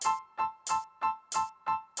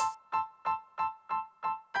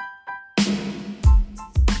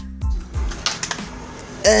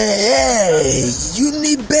Hey,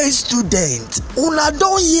 Unibe student, una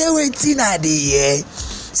don hear wetin I dey hear?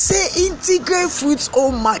 Say Integrate Fruits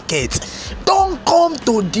Home Market don come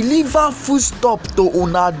to deliver foodstuff to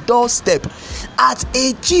una doorstep at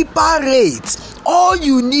a cheaper rate. All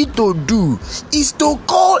you need to do is to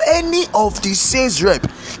call any of the sales rep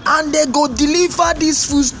and they go deliver this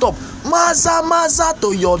foodstuff maza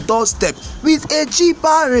to your doorstep with a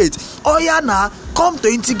cheaper rate. Oya na, come to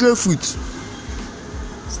Integrate Fruits.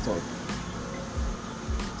 Stop.